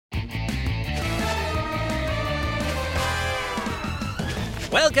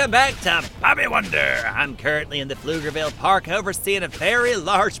Welcome back to Bobby Wonder. I'm currently in the Pflugerville Park overseeing a very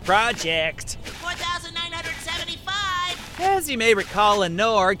large project. 4,975. As you may recall,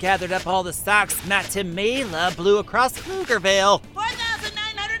 Lenore gathered up all the socks Matamila blew across Pflugerville.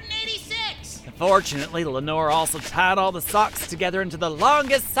 4,986. Unfortunately, Lenore also tied all the socks together into the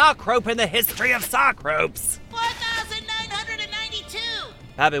longest sock rope in the history of sock ropes. 4,992.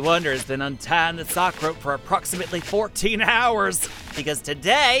 Bobby Wonder has been untying the sock rope for approximately 14 hours because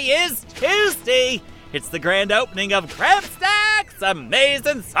today is Tuesday. It's the grand opening of Grabstack's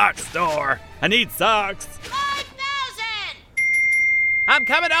Amazing Sock Store. I need socks. 5,000. I'm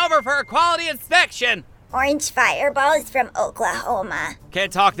coming over for a quality inspection. Orange fireballs from Oklahoma.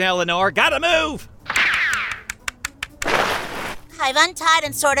 Can't talk now, Lenore. Gotta move. I've untied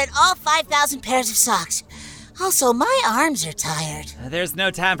and sorted all 5,000 pairs of socks. Also, my arms are tired. There's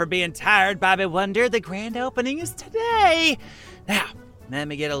no time for being tired, Bobby Wonder. The grand opening is today. Now, let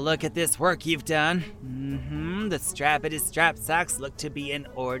me get a look at this work you've done. The strappity strap socks look to be in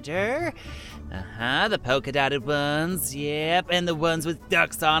order. The polka dotted ones, yep, and the ones with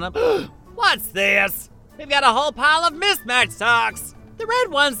ducks on them. What's this? We've got a whole pile of mismatched socks. The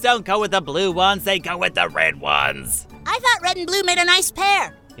red ones don't go with the blue ones, they go with the red ones. I thought red and blue made a nice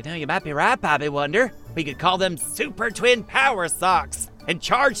pair. You know, you might be right, Bobby Wonder. We could call them Super Twin Power Socks and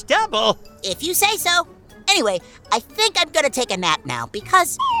charge double. If you say so. Anyway, I think I'm gonna take a nap now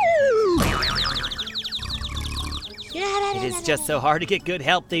because... It is just so hard to get good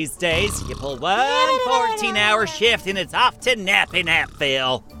help these days. You pull one 14-hour shift and it's off to nappy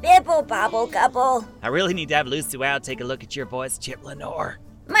napville. Bibble bobble gobble. I really need to have Lucy out take a look at your voice chip, Lenore.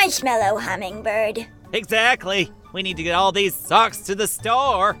 Marshmallow hummingbird. Exactly. We need to get all these socks to the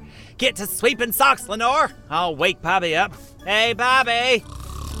store. Get to sweeping socks, Lenore. I'll wake Bobby up. Hey, Bobby.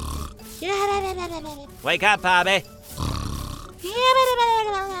 Wake up, Bobby.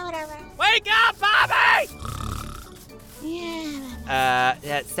 Wake up, Bobby!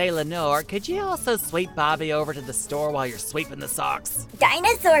 Say, Lenore, could you also sweep Bobby over to the store while you're sweeping the socks?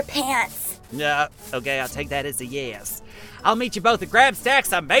 Dinosaur pants. Yeah, okay, I'll take that as a yes. I'll meet you both at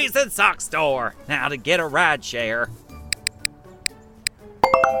Grabstack's Amazing Sock Store. Now to get a ride share.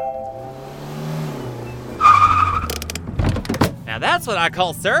 Now that's what I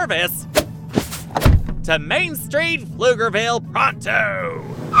call service. To Main Street, Pflugerville, pronto.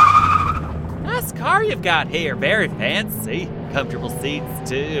 Nice car you've got here, very fancy. Comfortable seats,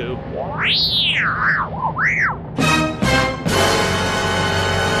 too.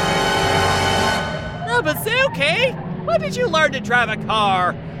 Robozuki, when did you learn to drive a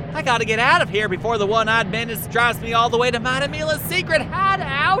car? I gotta get out of here before the one-eyed menace drives me all the way to Matamila's secret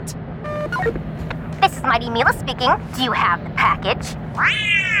hideout. This is Mighty Mila speaking. Do you have the package?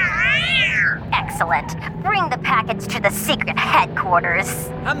 Excellent. Bring the package to the secret headquarters.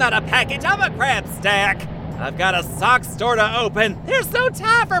 I'm not a package, I'm a Grabstack. I've got a sock store to open. There's no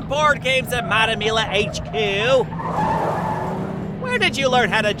time for board games at Matamila HQ. Where did you learn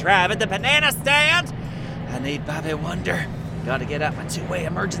how to drive? At the banana stand? I need Bobby Wonder. Gotta get out my two-way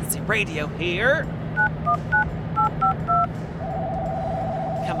emergency radio here.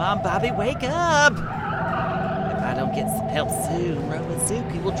 Come on, Bobby, wake up. If I don't get some help soon,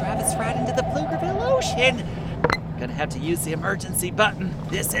 Robozuki will drive us right into the Pflugerville Ocean. Gonna have to use the emergency button.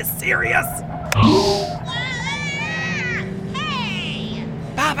 This is serious. Hey!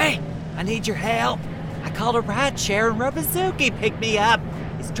 Bobby, I need your help. I called a ride share and Robozuki picked me up.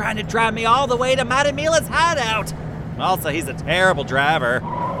 He's trying to drive me all the way to Matamila's hideout. Also, he's a terrible driver.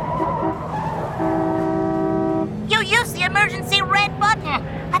 You used the emergency red button.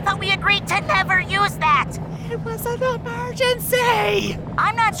 I thought we agreed to never use that. It was an emergency.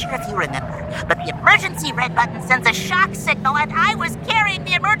 I'm not sure if you remember, but the emergency red button sends a shock signal, and I was carrying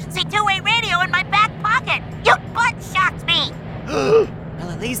the emergency two-way radio in my back pocket. You butt-shocked me. Well,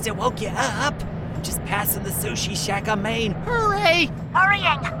 at least it woke you up. I'm just passing the sushi shack on Main. Hurry!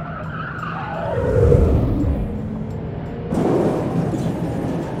 Hurrying.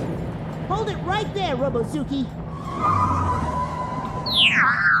 Hold it right there, Robozuki.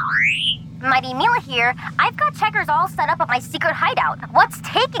 Mighty Mila here. I've got checkers all set up at my secret hideout. What's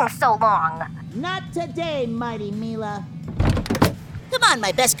taking so long? Not today, Mighty Mila. Come on,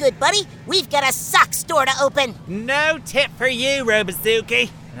 my best good buddy. We've got a sock store to open. No tip for you,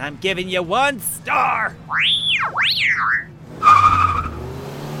 Robozuki. And I'm giving you 1 star.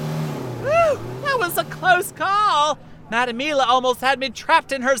 Whew, that was a close call. Matamila almost had me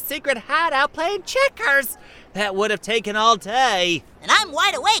trapped in her secret hideout playing checkers. That would have taken all day. And I'm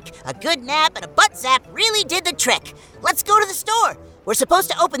wide awake. A good nap and a butt zap really did the trick. Let's go to the store. We're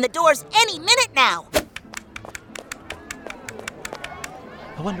supposed to open the doors any minute now.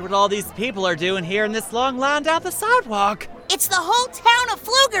 I wonder what all these people are doing here in this long line down the sidewalk. It's the whole town of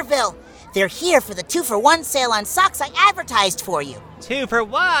Pflugerville. They're here for the 2-for-1 sale on socks I advertised for you. 2 for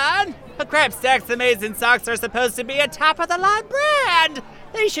 1? But Grabstack's Amazing Socks are supposed to be a top-of-the-line brand.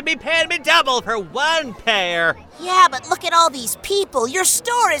 They should be paying me double for 1 pair. Yeah, but look at all these people. Your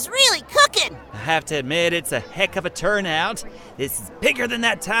store is really cooking. I have to admit, it's a heck of a turnout. This is bigger than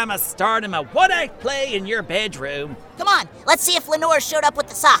that time I starred in my one-act play in your bedroom. Come on, let's see if Lenore showed up with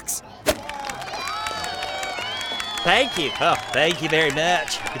the socks. Thank you. Oh, thank you very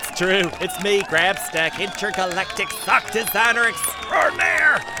much. It's true. It's me, Grabstack, intergalactic sock designer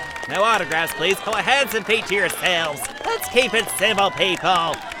extraordinaire. No autographs, please. Go hands and feet to yourselves. Let's keep it simple,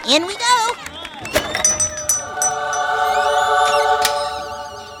 people. In we go.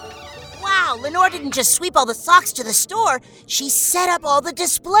 Wow, Lenore didn't just sweep all the socks to the store. She set up all the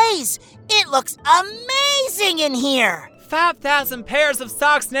displays. It looks amazing in here. 5,000 pairs of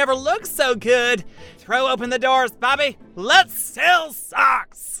socks never looked so good. Throw open the doors, Bobby. Let's sell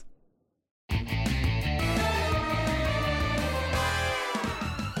socks.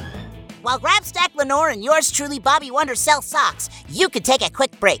 While Grabstack, Lenore, and yours truly, Bobby Wonder, sell socks, you could take a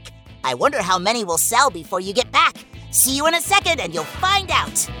quick break. I wonder how many will sell before you get back. See you in a second and you'll find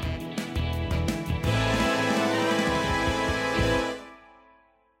out.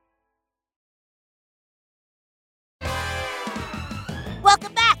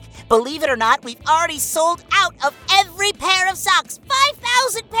 Welcome back. Believe it or not, we've already sold out of every pair of socks.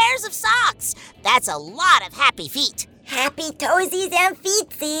 5,000 pairs of socks. That's a lot of happy feet. Happy toesies and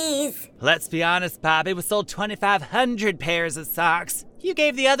feetsies. Let's be honest, Bobby. We sold 2,500 pairs of socks. You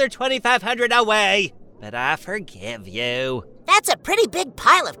gave the other 2,500 away. But I forgive you. That's a pretty big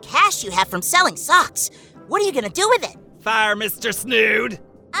pile of cash you have from selling socks. What are you gonna do with it? Fire Mr. Snood.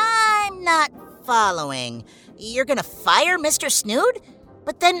 I'm not following. You're gonna fire Mr. Snood?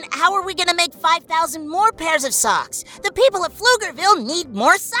 But then how are we gonna make 5,000 more pairs of socks? The people of Pflugerville need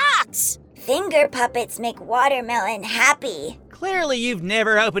more socks. Finger puppets make Watermelon happy. Clearly you've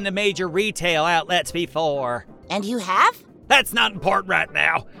never opened a major retail outlet before. And you have? That's not important right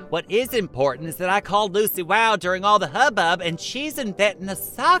now. What is important is that I called Lucy Wow during all the hubbub, and she's inventing a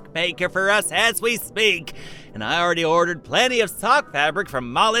sock maker for us as we speak. And I already ordered plenty of sock fabric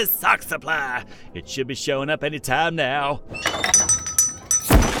from Molly's Sock Supply. It should be showing up any time now.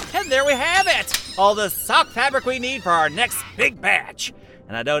 And there we have it! All the sock fabric we need for our next big batch.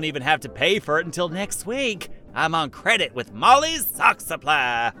 And I don't even have to pay for it until next week. I'm on credit with Molly's Sock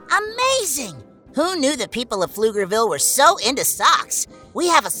Supply. Amazing! Who knew the people of Pflugerville were so into socks? We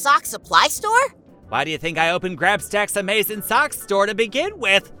have a sock supply store? Why do you think I opened Grabstack's Amazing Socks store to begin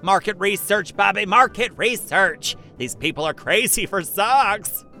with? Market research, Bobby, market research. These people are crazy for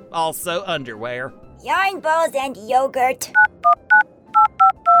socks. Also underwear. Yarn balls and yogurt.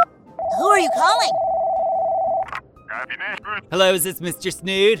 Who are you calling? Hello, is this Mr.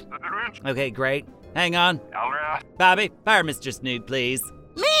 Snood? Okay, great. Hang on. Bobby, fire Mr. Snood, please.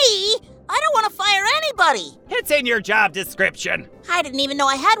 Me? I don't want to fire anybody. It's in your job description. I didn't even know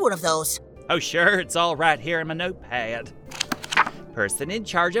I had one of those. Oh, sure, it's all right here in my notepad. Person in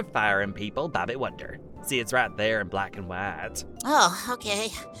charge of firing people, Bobby Wonder. See, it's right there in black and white. Oh, okay.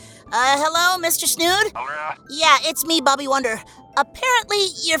 Hello, Mr. Snood? Yeah, it's me, Bobby Wonder. Apparently,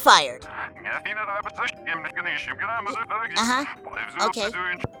 you're fired. Okay.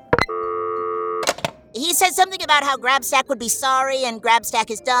 He said something about how Grabstack would be sorry and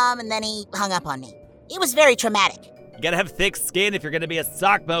Grabstack is dumb, and then he hung up on me. It was very traumatic. You gotta have thick skin if you're gonna be a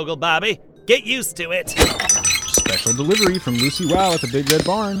sock mogul, Bobby. Get used to it. Special delivery from Lucy Wow at the Big Red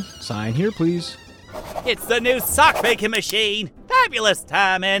Barn. Sign here, please. It's the new sock making machine. Fabulous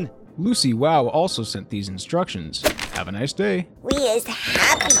timing. Lucy Wow also sent these instructions. Have a nice day. We is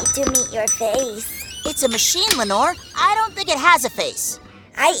happy to meet your face. It's a machine, Lenore. I don't think it has a face.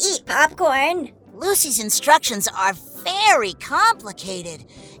 I eat popcorn. Lucy's instructions are very complicated.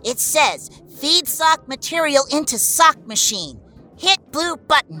 It says, feed sock material into sock machine. Hit blue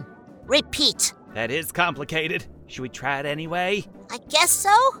button. Repeat. That is complicated. Should we try it anyway? I guess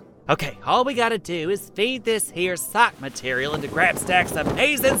so? Okay, all we gotta do is feed this here sock material into Grabstack's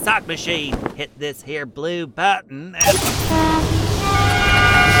Amazing Sock Machine. Hit this here blue button and...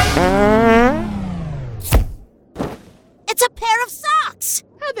 It's a pair of socks!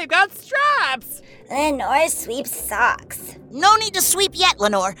 Oh, they've got stripes! Lenore sweeps socks. No need to sweep yet,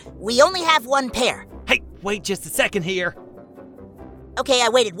 Lenore. We only have one pair. Hey, wait just a second here. Okay, I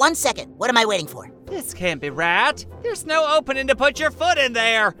waited 1 second. What am I waiting for? This can't be right. There's no opening to put your foot in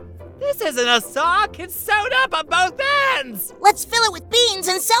there. This isn't a sock. It's sewed up on both ends. Let's fill it with beans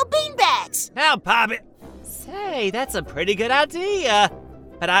and sell bean bags. Now, Bobby. Say, that's a pretty good idea.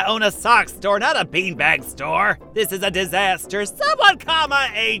 But I own a sock store, not a beanbag store. This is a disaster. Someone call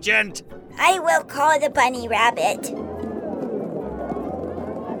my agent. I will call the bunny rabbit.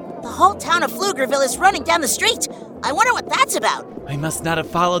 The whole town of Pflugerville is running down the street. I wonder what that's about. We must not have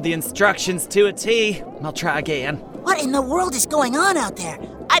followed the instructions to a T. I'll try again. What in the world is going on out there?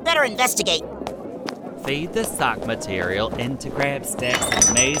 I better investigate. Feed the sock material into Grabstack's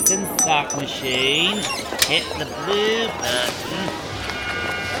amazing sock machine. Hit the blue button.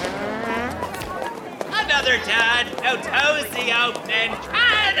 Another done. No toesy opening.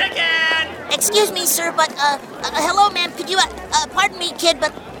 Try it again. Excuse me, sir, but, hello, ma'am. Could you, pardon me, kid,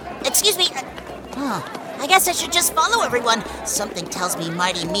 but, excuse me, I guess I should just follow everyone. Something tells me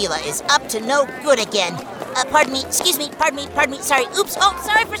Mighty Mila is up to no good again. Pardon me, excuse me, pardon me, sorry, oops, oh,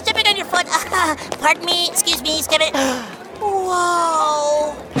 sorry for stepping on your foot. Pardon me, excuse me, skip it.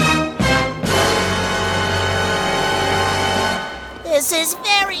 Whoa. This is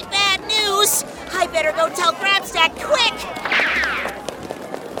very bad news. I better go tell Grabstack quick.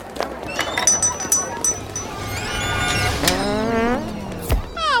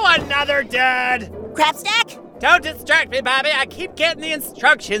 Oh, another dud. Grabstack? Don't distract me, Bobby. I keep getting the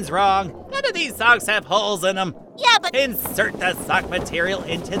instructions wrong. None of these socks have holes in them. Yeah, but Insert the sock material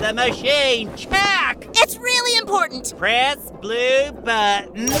into the machine. Check. it's really important. Press blue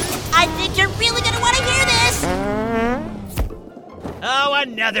button. I think you're really gonna want to hear this. Oh,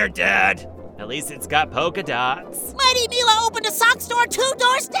 another dud. At least it's got polka dots. Mighty Mila opened a sock store 2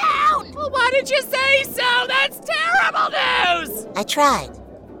 doors down. Well, why did you say so? That's terrible news. I tried.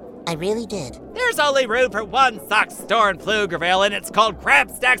 I really did. There's only room for one sock store in Pflugerville, and it's called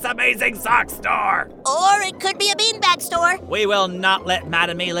Grabstack's Amazing Sock Store. Or it could be a beanbag store. We will not let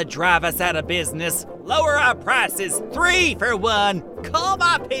Mighty Mila drive us out of business. Lower our prices 3 for 1. Call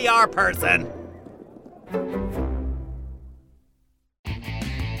my PR person.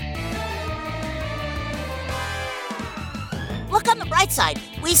 Look on the bright side.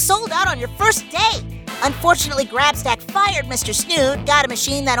 We sold out on your first day. Unfortunately, Grabstack fired Mr. Snood, got a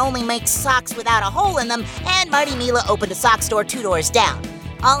machine that only makes socks without a hole in them, and Mighty Mila opened a sock store 2 doors down.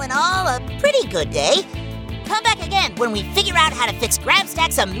 All in all, a pretty good day. Come back again when we figure out how to fix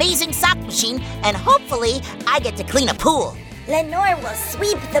Grabstack's amazing sock machine, and hopefully I get to clean a pool. Lenore will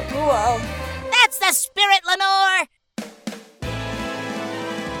sweep the pool. That's the spirit, Lenore!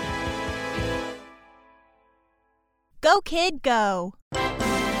 Go, kid, go.